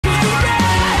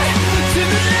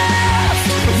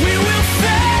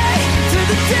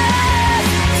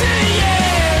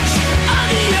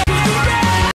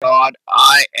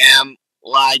I am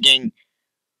lagging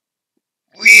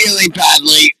really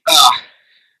badly.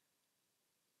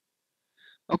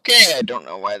 Okay, I don't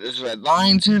know why there's red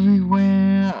lines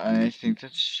everywhere. I think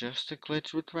that's just a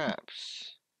glitch with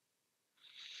reps.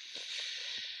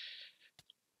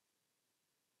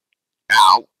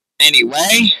 Ow.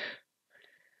 Anyway,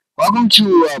 welcome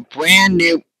to a brand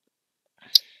new...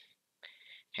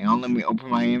 Hang on, let me open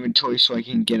my inventory so I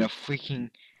can get a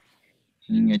freaking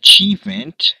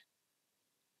achievement.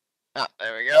 Ah,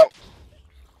 there we go.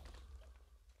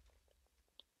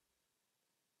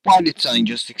 Why did something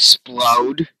just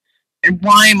explode? And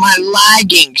why am I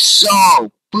lagging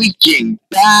so freaking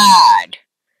bad?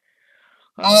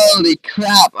 Holy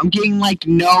crap, I'm getting like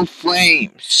no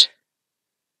frames.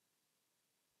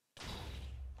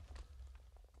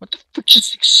 What the frick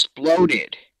just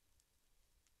exploded?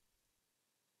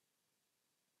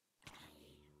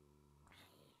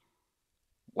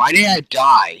 Why did I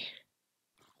die?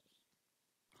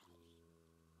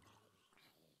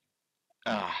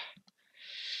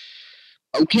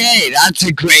 Okay, that's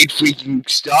a great freaking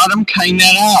start. I'm cutting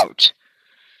that out.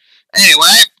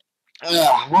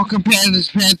 Anyway, welcome Panthers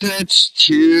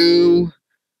to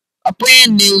a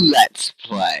brand new Let's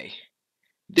Play.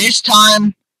 This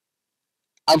time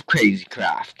of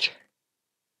Crazycraft.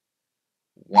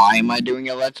 Why am I doing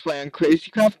a Let's Play on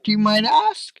Crazycraft, you might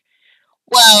ask?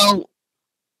 Well,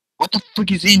 what the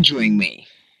frick is injuring me?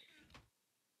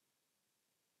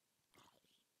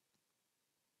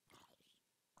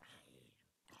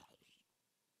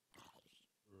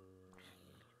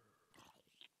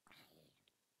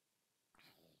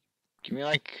 Give me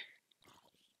like...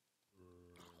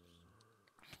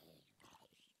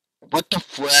 What the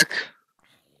frick?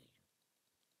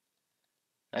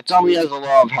 That's all he has a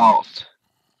lot of health.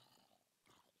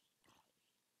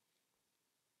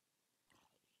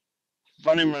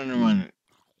 Run.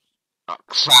 Oh,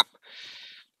 crap.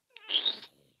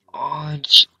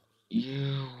 Dodge,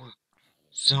 you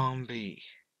zombie.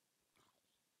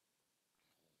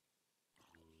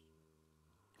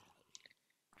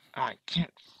 I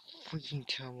can't freaking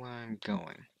tell where I'm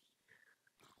going.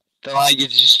 The lag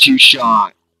is just too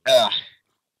short.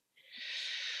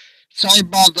 Sorry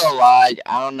about the lag.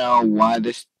 I don't know why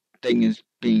this thing is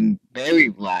being very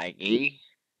laggy.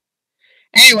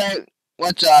 Anyway,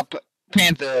 what's up?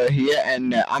 Panther here,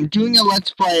 and I'm doing a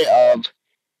Let's Play of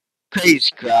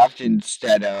Crazycraft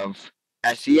instead of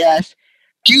SES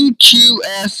due to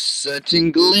a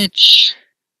certain glitch.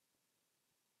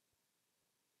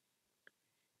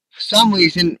 For some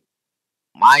reason,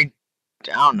 I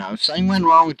don't know, something went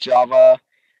wrong with Java,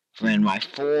 ran my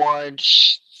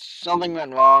Forge, something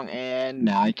went wrong, and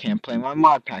now I can't play my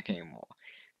mod pack anymore.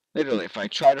 Literally, if I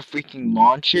try to freaking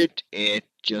launch it, it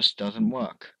just doesn't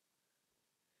work.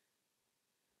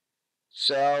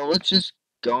 So, let's just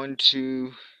go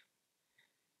into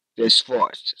this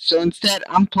forest. So instead,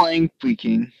 I'm playing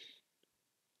freaking...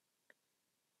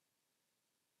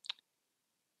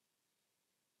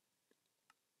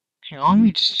 Hang on, let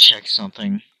me just check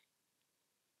something.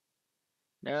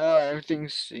 No, everything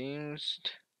seems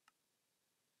to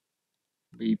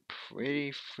be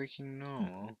pretty freaking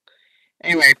normal.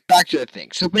 Anyway, back to the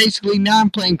thing. So basically, now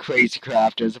I'm playing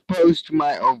Crazycraft as opposed to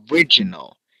my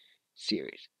original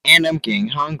series. And I'm getting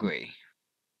hungry.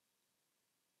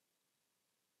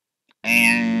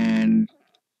 And...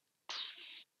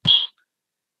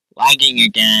 lagging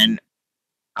again.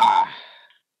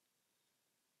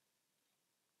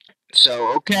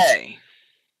 So, okay.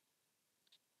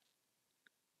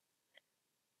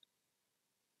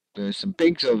 There's some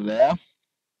pigs over there.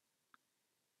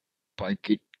 But I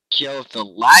could kill if the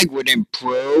lag would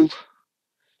improve.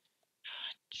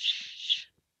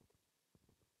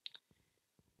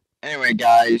 Anyway,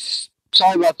 guys,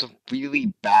 sorry about the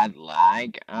really bad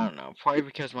lag. I don't know, probably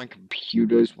because my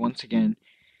computer's once again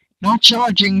not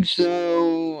charging,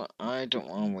 so I don't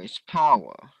want to waste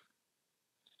power.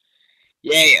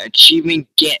 Yay, achievement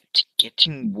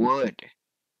getting wood.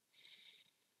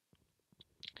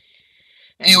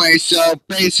 Anyway, so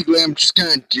basically I'm just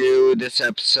gonna do this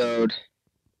episode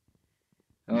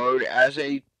as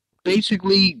a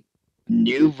basically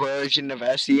new version of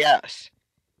SES.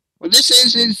 What this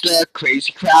is the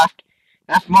Crazycraft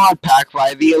F mod pack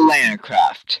by the Atlanta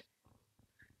Craft.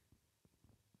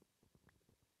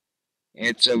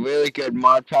 It's a really good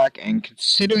mod pack, and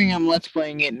considering I'm let's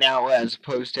playing it now as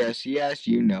opposed to SES,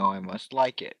 you know I must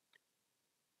like it.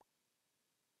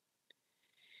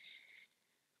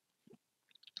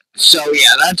 So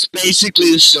yeah, that's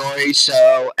basically the story.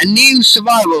 So, a new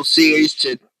survival series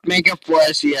to make up for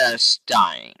SES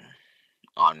dying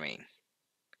on me.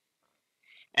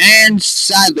 And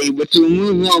sadly, with the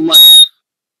removal of my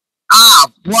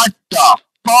Ah, what the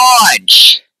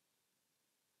fudge?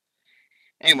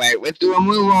 Anyway, with the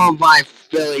removal of my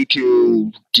ability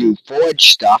to do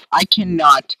forge stuff, I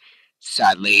cannot,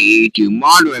 sadly, do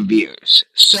mod reviews.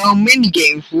 So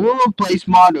minigames will replace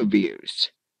mod reviews.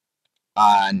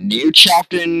 New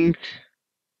chapter.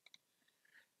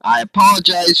 I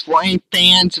apologize for any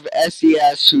fans of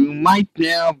SES who might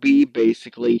now be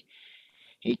basically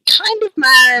kind of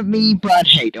mad at me, but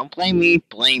hey, don't blame me,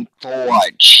 blame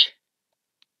Forge.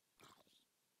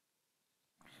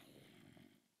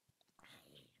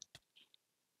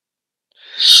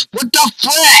 What the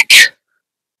frick?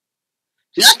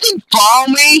 Did that thing follow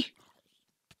me?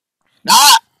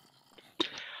 Nah.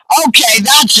 Okay,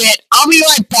 that's it. I'll be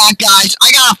right back, guys.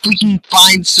 I gotta freaking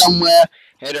find somewhere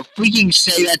at a freaking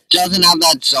state that doesn't have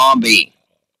that zombie.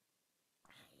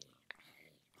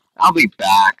 I'll be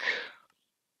back.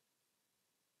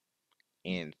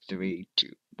 In 3, 2,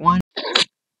 1.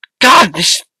 God,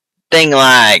 this thing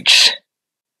lags.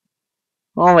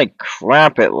 Holy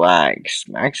crap, it lags.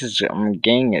 Max is, I'm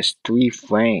getting is 3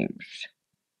 frames.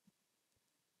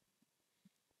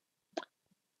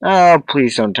 Oh,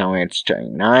 please don't tell me it's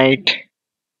turning night.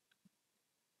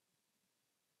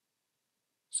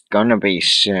 It's gonna be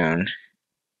soon.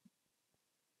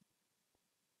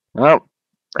 Well,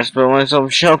 let's build myself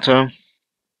a shelter.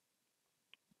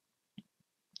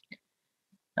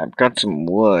 I've got some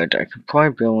wood. I could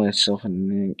probably build myself a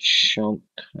new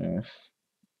shelter.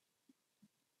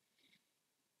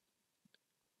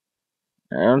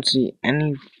 I don't see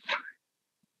any.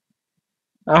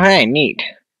 Oh, hey, neat.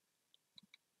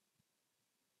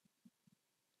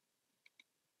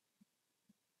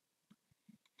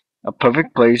 A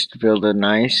perfect place to build a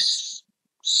nice,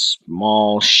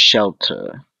 small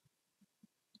shelter.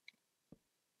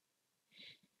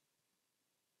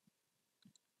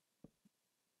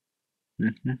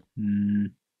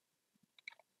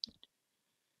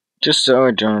 Just so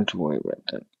I don't have to worry about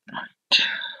that.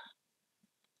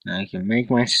 I can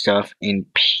make my stuff in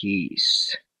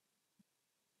peace.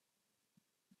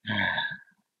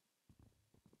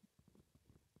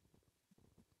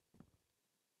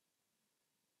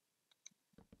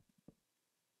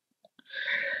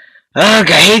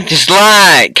 Ugh, I hate this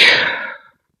lag!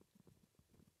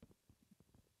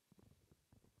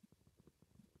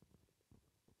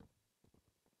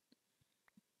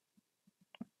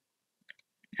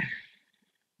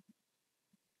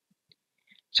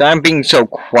 So I'm being so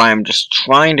quiet, I'm just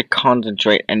trying to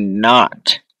concentrate and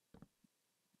not.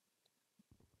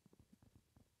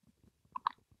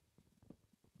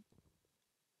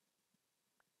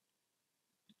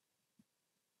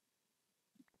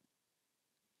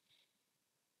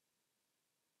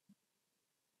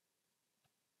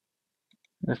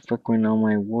 Where the fuck went all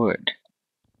my wood?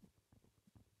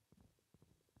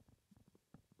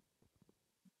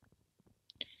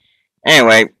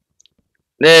 Anyway,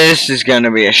 this is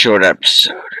gonna be a short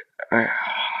episode.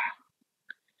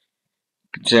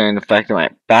 Considering the fact that my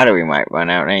battery might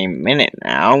run out any minute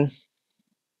now.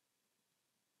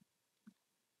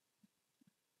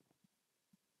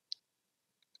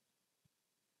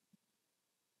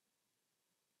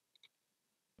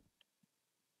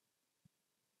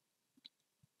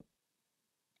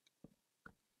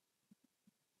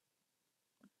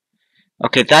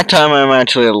 Okay, that time I'm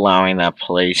actually allowing that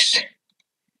place.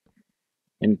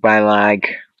 And by lag.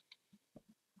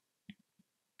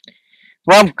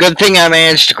 Well, good thing I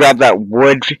managed to grab that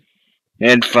wood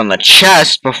and from the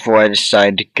chest before I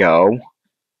decided to go.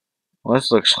 Well,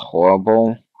 this looks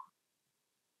horrible.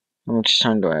 How much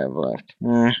time do I have left?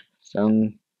 So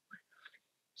I'm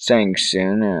saying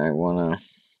soon, and I wanna.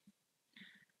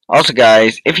 Also,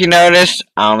 guys, if you notice,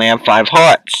 I only have 5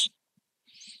 hearts.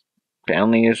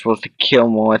 Apparently, you're supposed to kill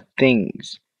more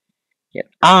things. Yet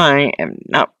I am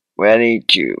not ready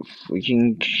to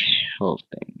freaking kill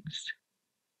things.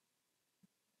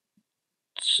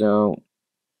 So,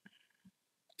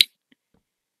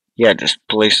 yeah, just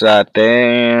place that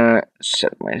there.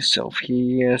 Set myself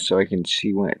here so I can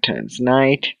see when it turns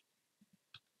night.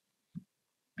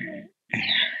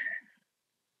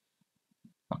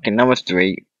 Okay, number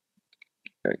 3.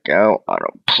 There we go.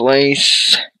 Auto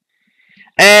place.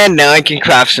 And now I can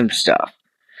craft some stuff.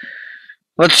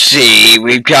 Let's see.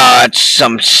 We've got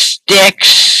some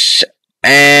sticks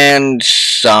and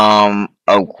some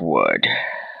oak wood.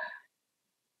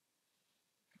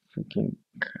 Freaking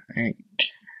great.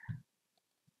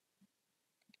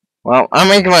 Well, I'm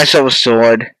making myself a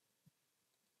sword.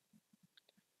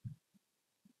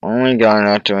 Only got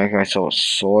enough to make myself a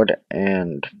sword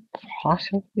and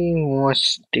possibly more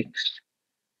sticks.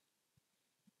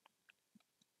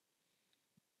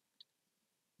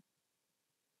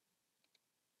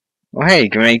 Oh hey, you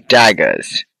can make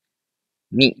daggers.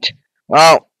 Neat.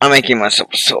 Well, I'm making myself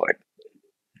a sword.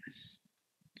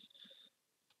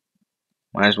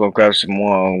 Might as well grab some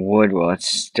more wood while it's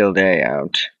still day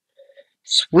out.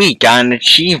 Sweet, got an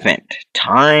achievement.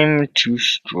 Time to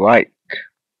strike.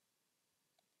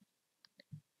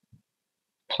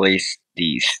 Place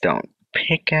the stone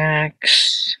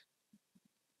pickaxe.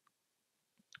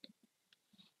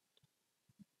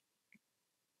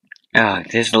 Oh,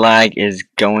 this lag is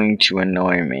going to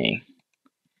annoy me.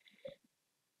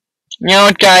 You know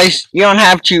what, guys? You don't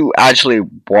have to actually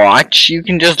watch. You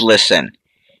can just listen.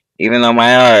 Even though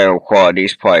my audio quality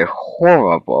is probably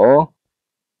horrible.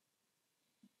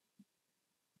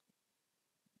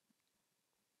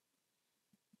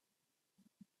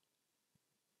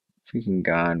 Freaking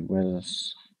God,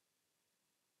 where's...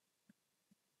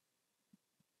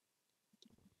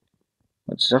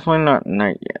 It's definitely not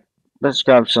night yet. Let's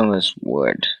grab some of this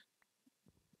wood.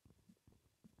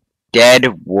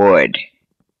 Dead wood.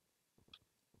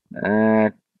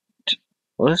 Will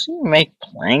this even make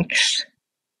planks?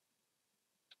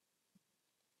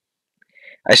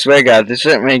 I swear to God, this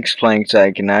makes planks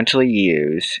I can actually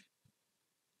use.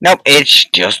 Nope, it's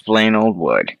just plain old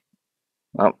wood.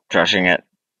 Oh, crushing it.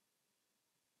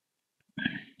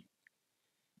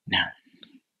 No.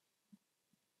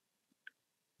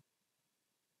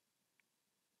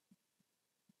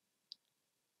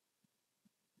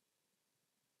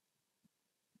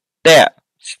 There!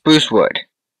 Spruce wood.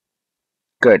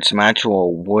 Good, some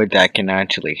actual wood that can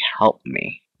actually help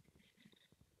me.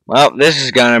 Well, this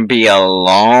is gonna be a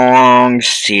long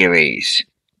series.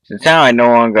 Since now I no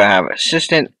longer have an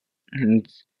assistant, and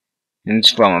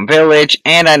it's from a village,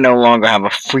 and I no longer have a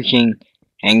freaking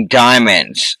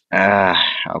diamonds.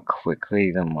 How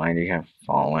quickly the mighty have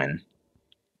fallen.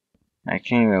 I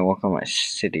can't even work on my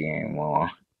city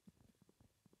anymore.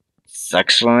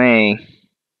 Sucks for me.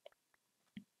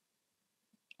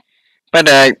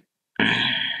 But,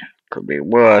 could be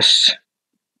worse.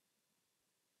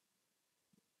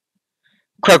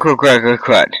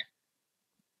 Crud.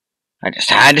 I just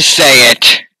had to say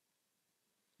it.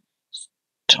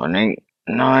 Turning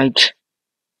night.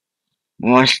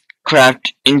 Must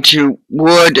craft into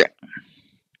wood.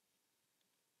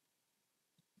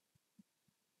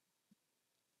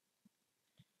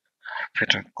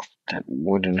 Better cook that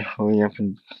wood and hurry up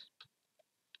and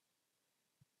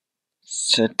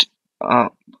set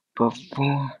up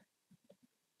before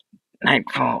night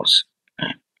falls.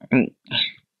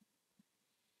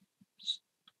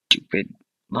 Stupid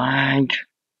lag.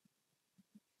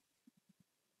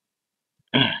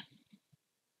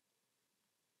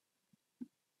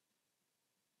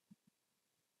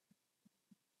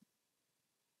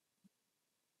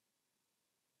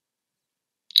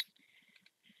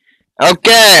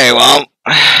 Okay, well,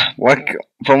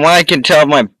 from what I can tell of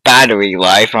my battery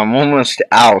life, I'm almost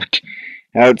out.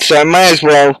 So I might as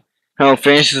well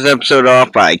finish this episode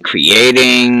off by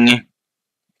creating...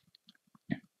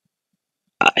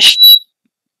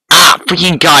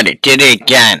 freaking got it, did it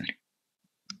again.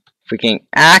 Freaking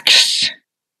axe.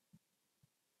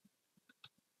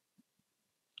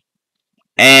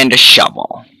 And a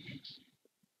shovel.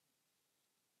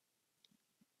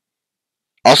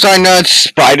 Also, I know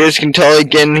spiders can totally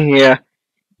get in here.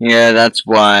 Yeah, that's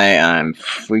why I'm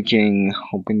freaking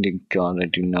hoping to God I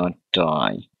do not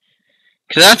die.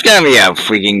 Because that's gonna be a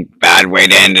freaking bad way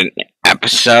to end an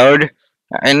episode.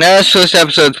 I know this first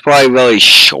episode's probably really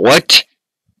short.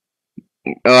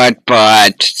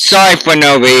 But sorry for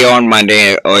no video on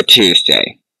Monday or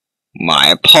Tuesday. My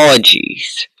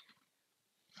apologies.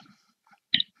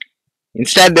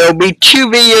 Instead, there will be 2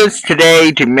 videos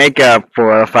today to make up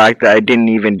for the fact that I didn't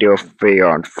even do a video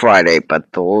on Friday,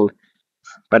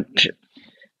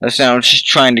 listen, I was just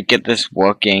trying to get this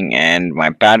working, and my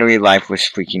battery life was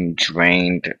freaking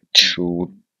drained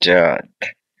to death.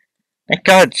 Thank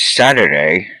God it's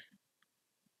Saturday.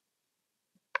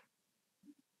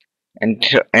 And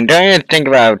don't even think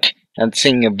about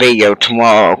seeing a video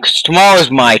tomorrow, because tomorrow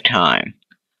is my time.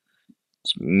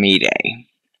 It's me day.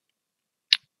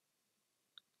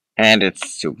 And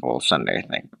it's Super Bowl Sunday, I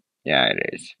think. Yeah,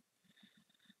 it is.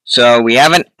 So, we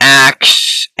have an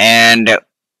axe, and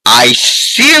I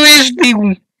seriously...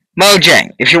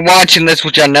 Mojang, if you're watching this,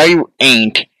 which I know you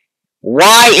ain't,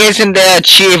 why isn't there an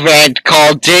achievement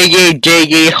called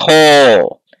Diggy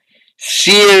Hole?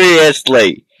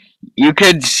 Seriously. You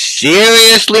could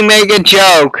seriously make a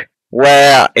joke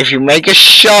where if you make a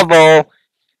shovel,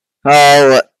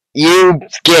 you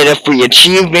get a free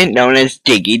achievement known as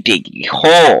Diggy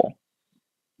Hole.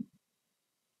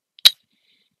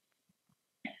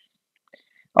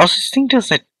 Also, this thing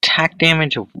does attack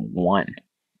damage of 1.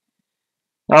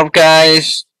 Well,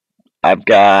 guys, I've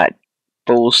got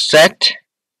full set.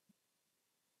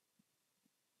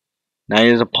 Night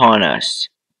is upon us.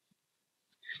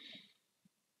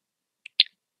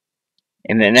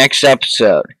 In the next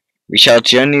episode, we shall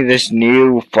journey this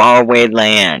new faraway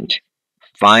land,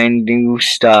 find new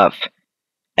stuff,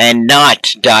 and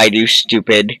not die to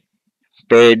stupid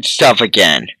bird stuff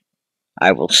again.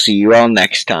 I will see you all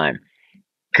next time.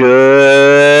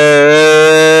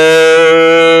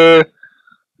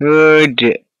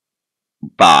 Goodbye.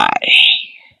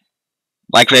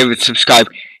 Like, favorite, subscribe,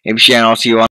 and share, and I'll see you on